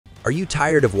Are you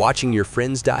tired of watching your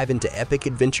friends dive into epic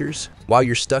adventures while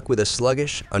you're stuck with a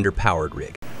sluggish, underpowered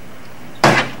rig?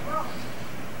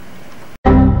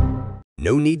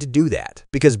 No need to do that,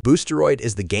 because Boosteroid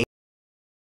is the game.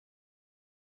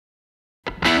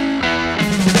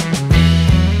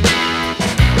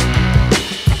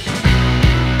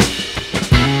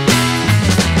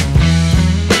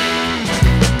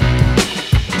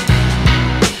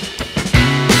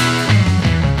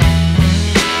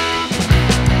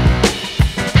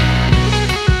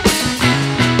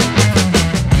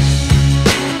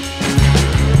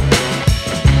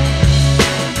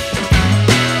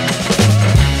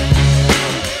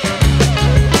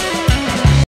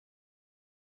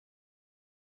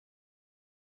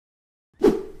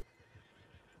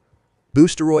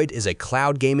 Boosteroid is a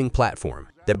cloud gaming platform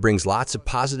that brings lots of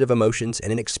positive emotions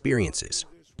and experiences.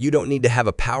 You don't need to have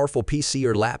a powerful PC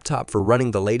or laptop for running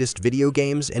the latest video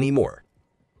games anymore.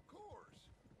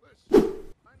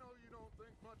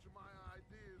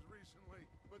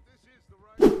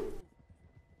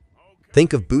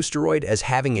 Think of Boosteroid as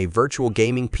having a virtual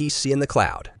gaming PC in the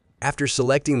cloud. After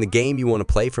selecting the game you want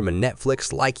to play from a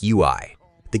Netflix-like UI,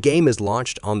 the game is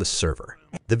launched on the server.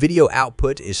 The video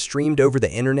output is streamed over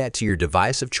the internet to your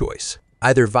device of choice,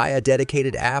 either via a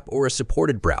dedicated app or a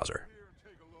supported browser.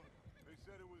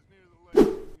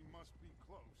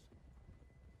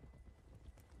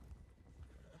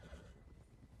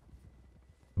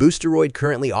 Boosteroid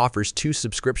currently offers 2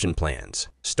 subscription plans,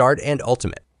 Start and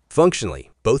Ultimate.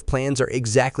 Functionally, both plans are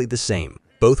exactly the same.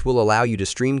 Both will allow you to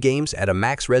stream games at a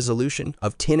max resolution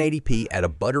of 1080p at a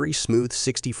buttery smooth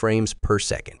 60 frames per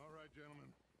second.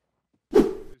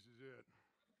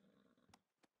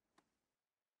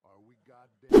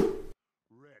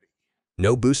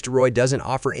 No, Boosteroid doesn't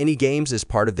offer any games as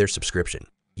part of their subscription.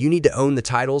 You need to own the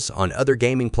titles on other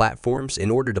gaming platforms in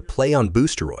order to play on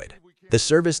Boosteroid. The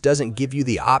service doesn't give you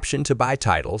the option to buy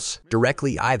titles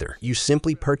directly either. You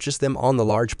simply purchase them on the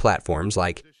large platforms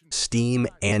like Steam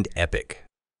and Epic.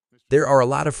 There are a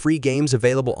lot of free games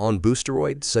available on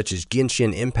Boosteroid, such as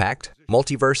Genshin Impact,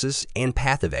 Multiverses, and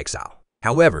Path of Exile.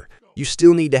 However, you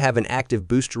still need to have an active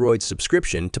Boosteroid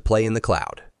subscription to play in the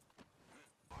cloud.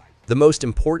 The most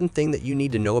important thing that you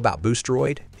need to know about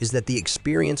Boosteroid is that the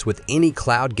experience with any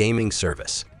cloud gaming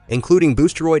service, including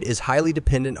Boosteroid, is highly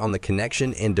dependent on the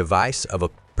connection and device of a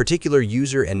particular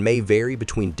user and may vary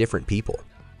between different people.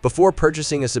 Before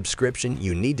purchasing a subscription,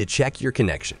 you need to check your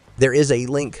connection. There is a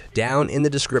link down in the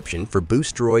description for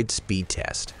Boosteroid speed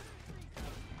test.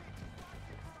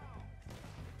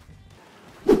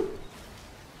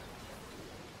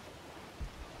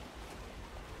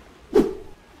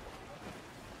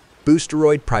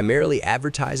 Boosteroid primarily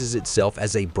advertises itself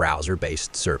as a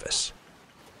browser-based service.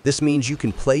 This means you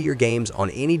can play your games on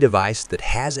any device that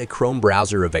has a Chrome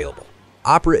browser available.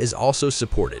 Opera is also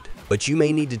supported, but you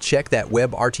may need to check that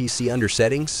WebRTC under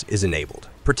Settings is enabled,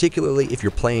 particularly if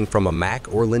you're playing from a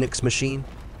Mac or Linux machine.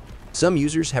 Some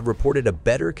users have reported a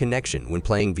better connection when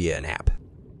playing via an app.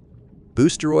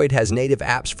 Boosteroid has native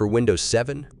apps for Windows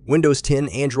 7, Windows 10,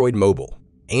 Android Mobile,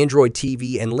 Android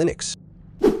TV, and Linux.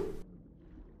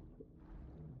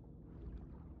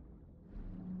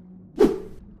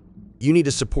 You need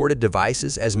to support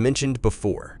devices as mentioned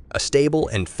before, a stable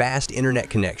and fast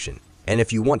internet connection, and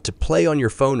if you want to play on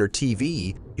your phone or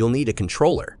TV, you'll need a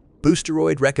controller.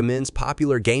 Boosteroid recommends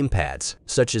popular gamepads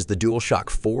such as the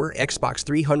DualShock 4, Xbox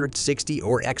 360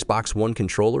 or Xbox One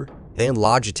controller, and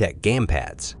Logitech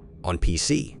gamepads. On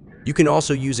PC, you can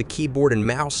also use a keyboard and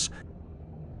mouse.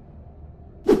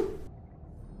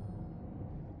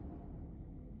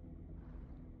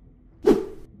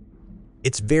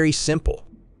 It's very simple.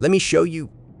 Let me show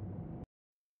you.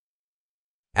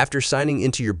 After signing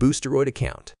into your Boosteroid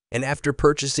account and after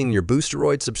purchasing your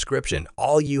Boosteroid subscription,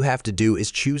 all you have to do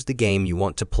is choose the game you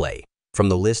want to play from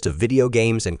the list of video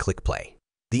games and click play.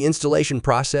 The installation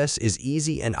process is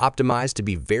easy and optimized to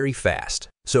be very fast,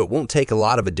 so it won't take a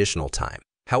lot of additional time.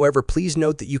 However, please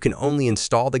note that you can only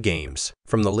install the games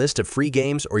from the list of free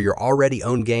games or your already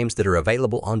owned games that are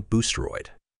available on Boosteroid.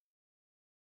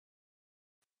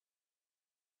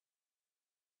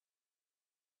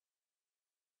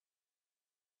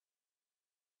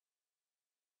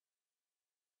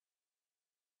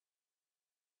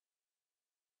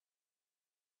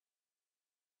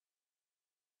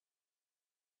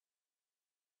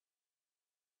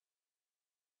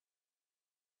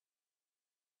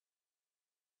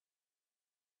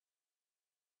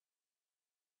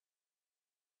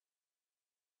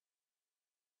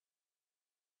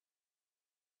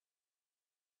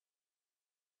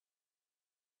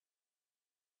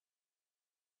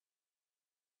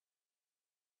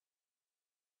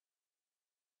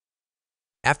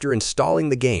 After installing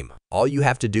the game, all you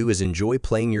have to do is enjoy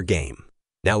playing your game.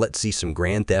 Now let's see some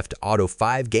Grand Theft Auto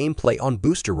 5 gameplay on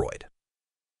Boosteroid.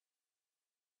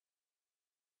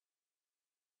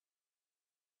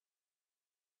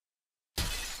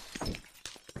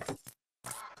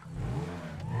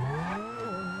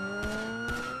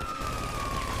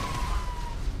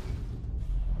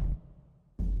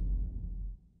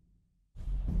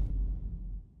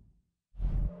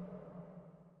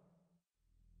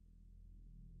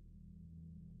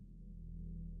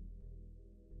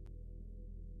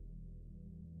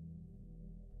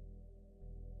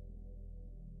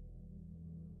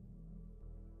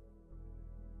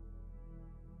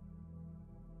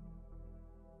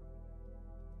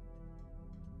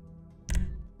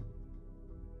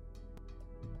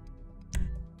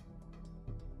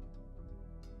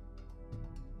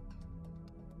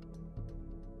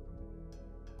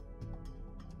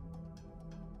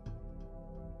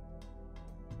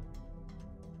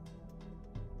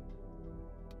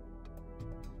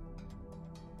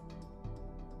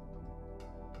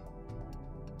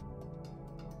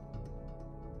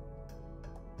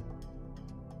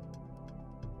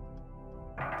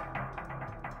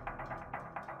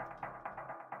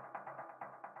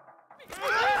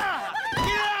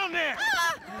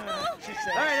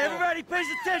 Alright, everybody pays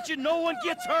attention. No one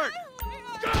gets hurt.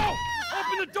 Go!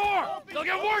 Open the door! They'll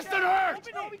get worse than hurt!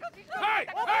 Hey!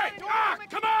 Hey! Ah!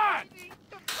 Come on!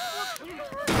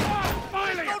 Oh,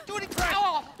 finally! Don't do anything!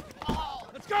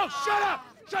 Let's go! Shut up!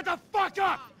 Shut the fuck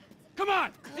up! Come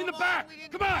on! In the back!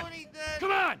 Come on!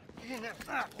 Come on!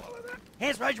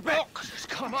 Hands behind your back! Oh,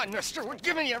 come on, mister. We're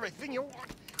giving you everything you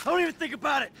want. Don't even think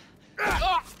about it!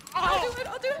 I'll do it!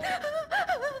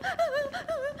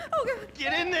 Okay.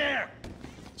 Get in there!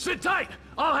 Sit tight!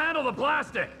 I'll handle the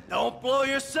plastic! Don't blow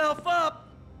yourself up!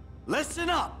 Listen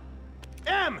up!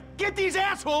 M, get these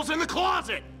assholes in the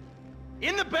closet!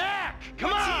 In the back!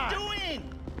 Come on! What's he doing?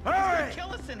 Hurry! He's gonna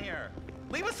kill us in here!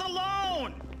 Leave us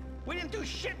alone! We didn't do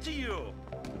shit to you!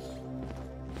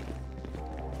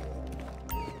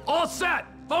 All set!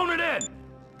 Phone it in!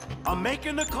 I'm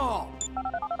making the call.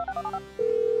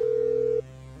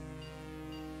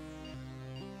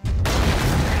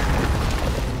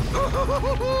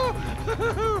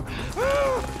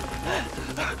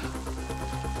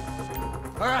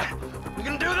 All right, we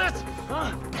gonna do this?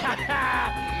 Huh?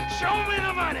 Show me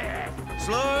the money!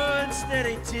 Slow and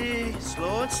steady, T.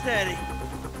 Slow and steady.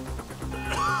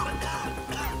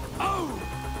 Oh!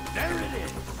 There it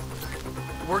is!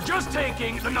 We're just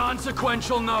taking the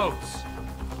non-sequential notes.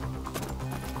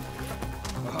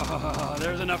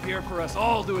 There's enough here for us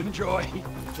all to enjoy.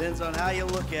 Depends on how you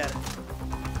look at it.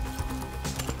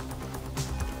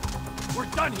 We're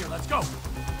done here, let's go!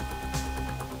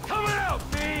 Coming out,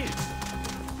 B!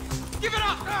 Give it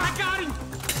up! I got him!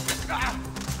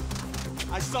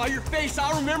 I saw your face,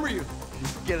 I'll remember you. You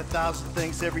get 1,000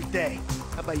 things every day.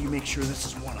 How about you make sure this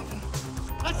is one of them?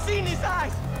 I've seen his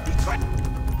eyes! He's quit!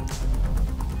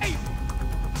 Hey!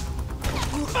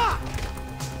 Fuck!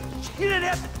 You didn't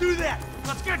have to do that!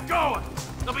 Let's get going!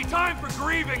 There'll be time for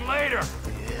grieving later!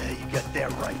 Yeah, you got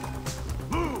that right.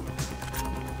 Move!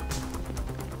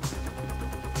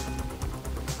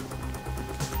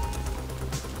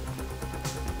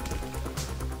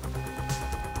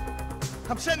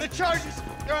 I'm setting the charges!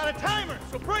 They're on a timer,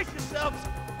 so brace yourselves!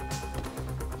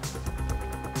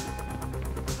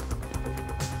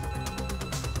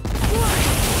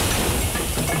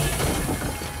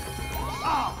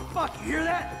 Oh, fuck, you hear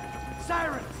that?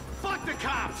 Sirens! Fuck the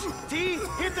cops! T,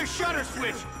 hit the shutter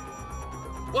switch!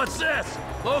 What's this?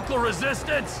 Local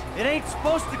resistance? It ain't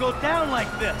supposed to go down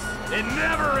like this. It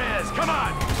never is! Come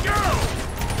on, go!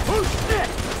 Oh, shit!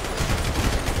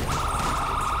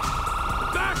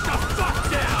 Back the fuck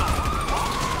down!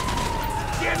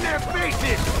 Get in their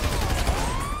faces!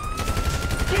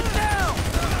 Get down!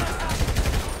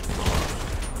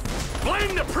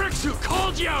 Blame the pricks who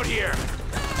called you out here!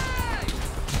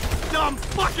 Dumb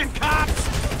fucking cops!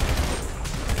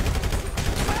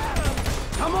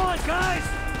 Come on, guys!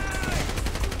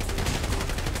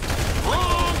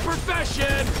 Wrong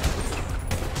profession!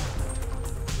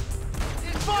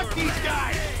 Fuck these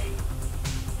guys!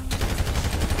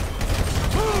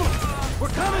 Move! We're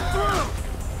coming through!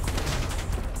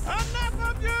 Enough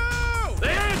of you!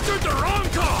 They answered the wrong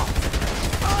call!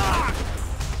 Ah!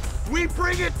 We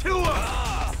bring it to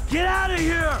them! Get out of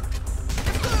here!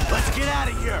 Let's get out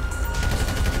of here!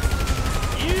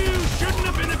 You shouldn't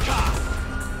have been a cop!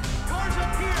 Cars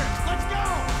up here! Let's go!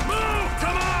 Move!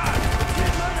 Come on!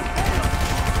 Can't let him fail!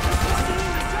 This wasn't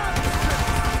in the job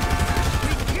description!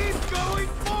 We keep going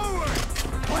forward!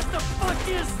 What the fuck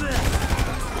is this?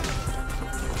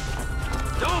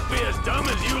 Don't be as dumb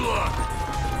as you look.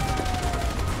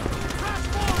 Press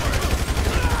forward!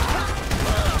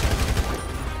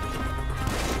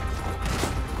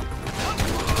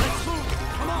 Let's move!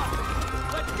 Come on!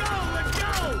 Let's go! Let's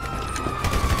go!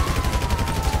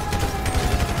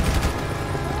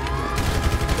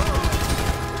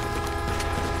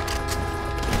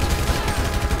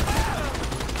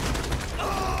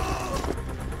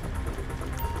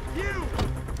 You!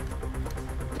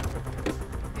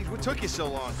 Jeez, what took you so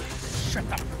long? Shut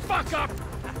the fuck up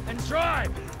and drive!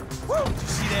 Woo! Did you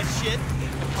see that shit?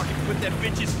 Fucking put that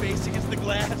bitch's face against the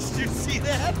glass. Did you see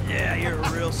that? Yeah, you're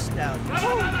a real stout. Fuck,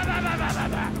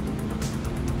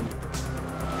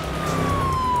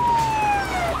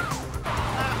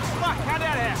 how'd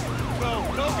that happen? Go,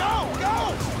 go, go,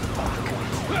 go!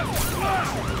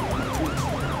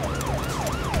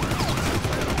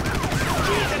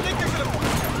 Jeez, I think they're gonna...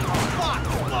 Fuck!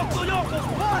 Loco Yoko's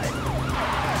spotted!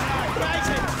 Guy's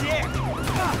a dick!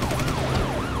 Fuck!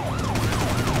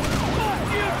 Fuck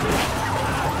you!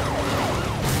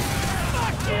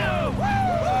 Fuck you!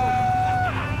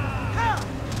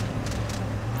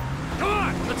 Come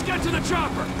on, let's get to the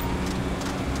chopper.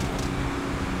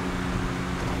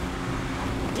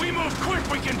 We move quick,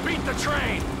 we can beat the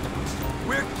train.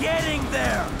 We're getting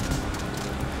there!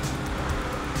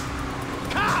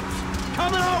 Cops!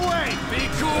 Coming our way! Be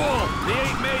cool. They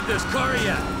ain't made this car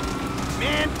yet.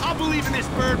 Man, I'll believe in this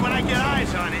bird when I get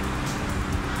eyes on it.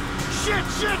 Shit,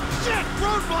 shit, shit!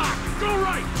 Roadblock! Go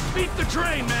right. Beat the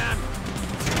train, man.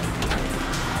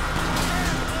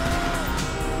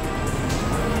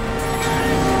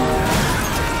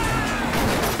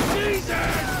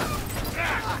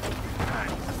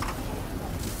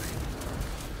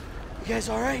 You guys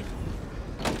alright?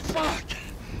 Fuck!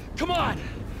 Come on!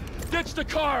 Ditch the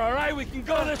car, all right? We can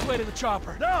go this way to the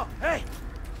chopper. No! Hey!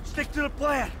 Stick to the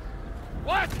plan!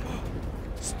 What?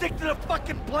 Stick to the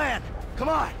fucking plan! Come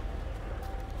on!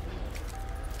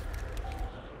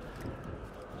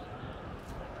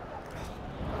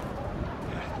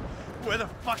 Where the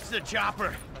fuck's the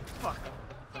chopper? Fuck.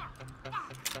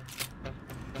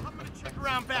 I'm gonna check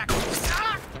around back.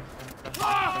 Ah!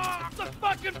 Oh, the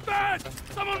fucking fence!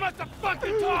 Someone must have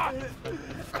fucking talked!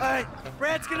 Alright,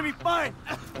 Brad's gonna be fine.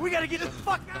 We gotta get the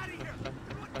fuck out of here.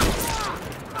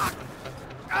 Fuck!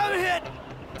 I'm hit!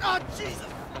 Oh, Jesus!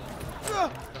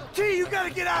 T, you gotta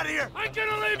get out of here! I'm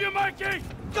gonna leave you, Mikey!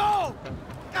 Go!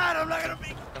 God, I'm not gonna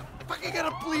be fucking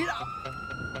gonna bleed out.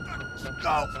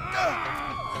 Go!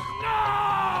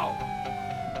 No!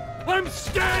 I'm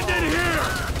standing here!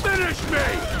 Finish me!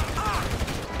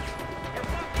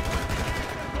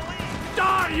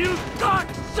 Die, you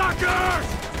cocksuckers!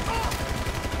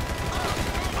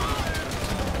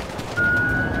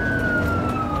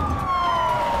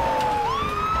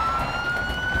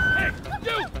 Hey,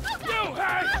 you,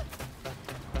 hey!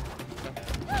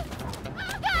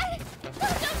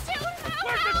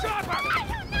 Where's the chopper? I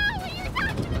don't know what you're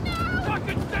talking about!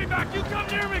 Fucking stay back! You come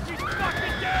near me, she's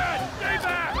fucking dead! Stay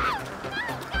back!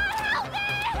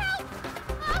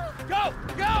 Help!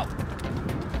 Go! Go!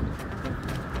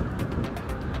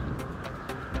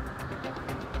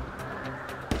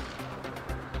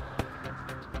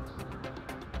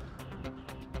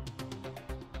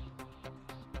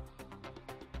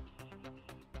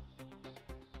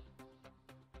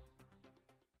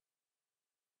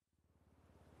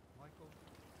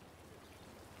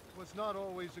 Was not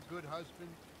always a good husband,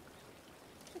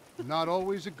 not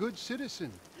always a good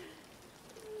citizen.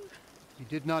 He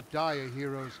did not die a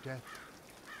hero's death,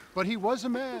 but he was a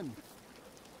man.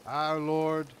 Our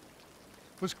Lord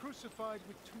was crucified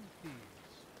with 2 thieves,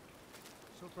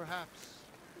 so perhaps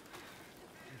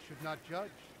we should not judge.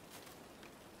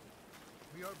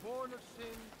 We are born of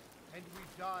sin, and we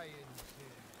die in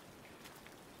sin.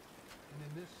 And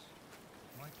in this,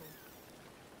 Michael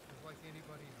is like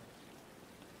anybody else.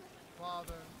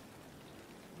 Father,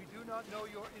 we do not know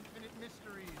your infinite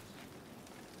mysteries,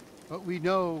 but we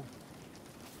know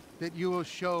that you will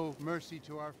show mercy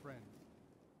to our friend.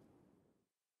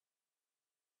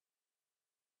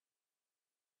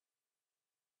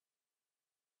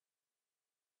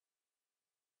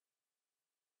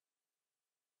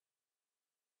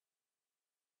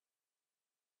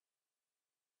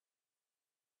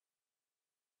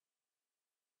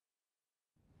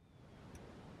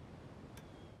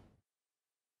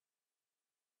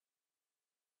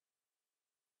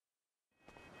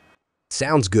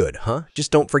 Sounds good, huh?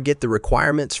 Just don't forget the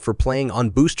requirements for playing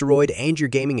on Boosteroid and your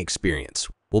gaming experience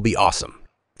will be awesome.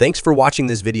 Thanks for watching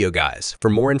this video, guys. For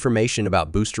more information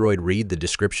about Boosteroid, read the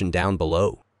description down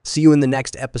below. See you in the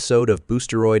next episode of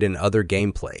Boosteroid and other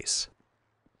gameplays.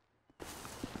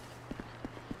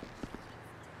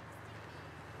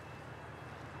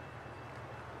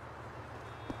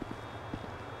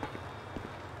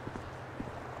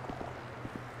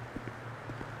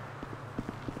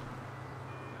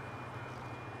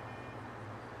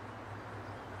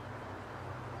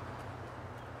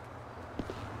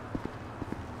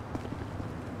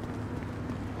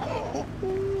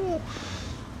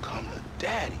 Come to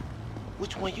daddy.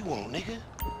 Which one you want, nigga?